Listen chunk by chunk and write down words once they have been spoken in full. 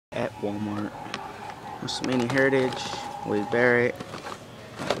At Walmart. WrestleMania Heritage, Wade Barrett,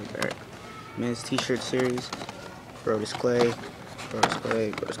 Men's T-shirt series, Brodus Clay,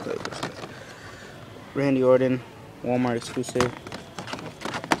 Randy Orton, Walmart exclusive,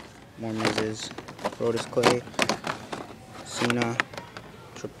 more Miz's, Brodus Clay, Cena,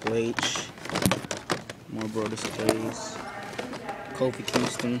 Triple H, more Brodus Clays, Kofi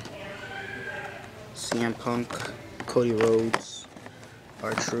Kingston, CM Punk, Cody Rhodes,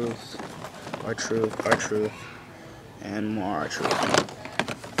 R-Truth, and more R-Truth.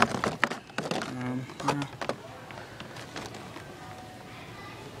 Yeah.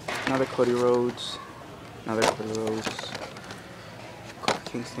 Another Cody Rhodes, Kofi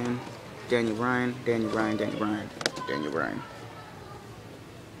Kingston, Daniel Bryan.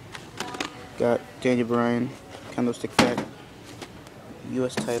 Got Daniel Bryan, candlestick back,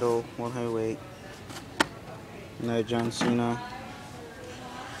 U.S. title, World Heavyweight. Another John Cena.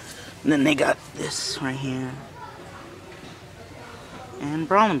 And then they got this right here. And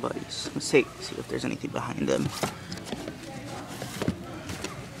Brawling Buddies. Let's see if there's anything behind them.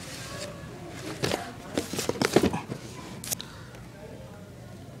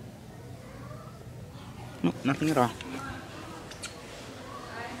 Nope, nothing at all.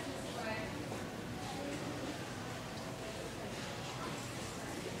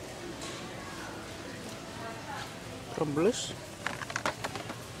 Bliss.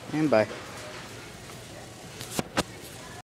 And bye.